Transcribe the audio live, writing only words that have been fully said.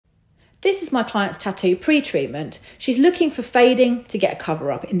This is my client's tattoo pre-treatment. She's looking for fading to get a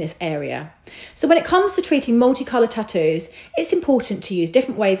cover up in this area. So when it comes to treating multicolour tattoos, it's important to use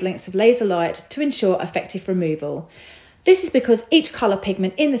different wavelengths of laser light to ensure effective removal. This is because each colour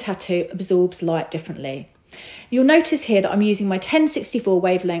pigment in the tattoo absorbs light differently. You'll notice here that I'm using my 1064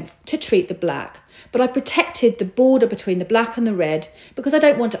 wavelength to treat the black, but I protected the border between the black and the red because I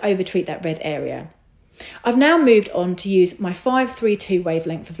don't want to over-treat that red area. I've now moved on to use my 532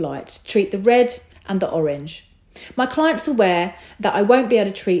 wavelength of light to treat the red and the orange. My client's aware that I won't be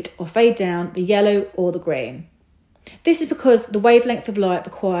able to treat or fade down the yellow or the green. This is because the wavelength of light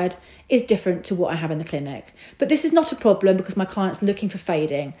required is different to what I have in the clinic. But this is not a problem because my client's looking for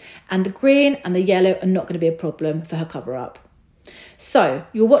fading, and the green and the yellow are not going to be a problem for her cover-up. So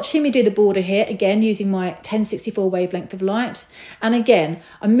you're watching me do the border here, again using my 1064 wavelength of light. And again,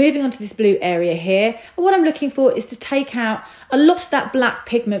 I'm moving on to this blue area here. And what I'm looking for is to take out a lot of that black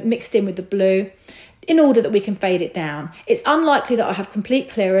pigment mixed in with the blue in order that we can fade it down. It's unlikely that I have complete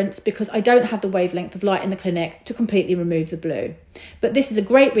clearance because I don't have the wavelength of light in the clinic to completely remove the blue. But this is a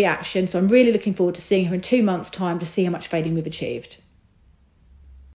great reaction, so I'm really looking forward to seeing her in 2 months' time to see how much fading we've achieved.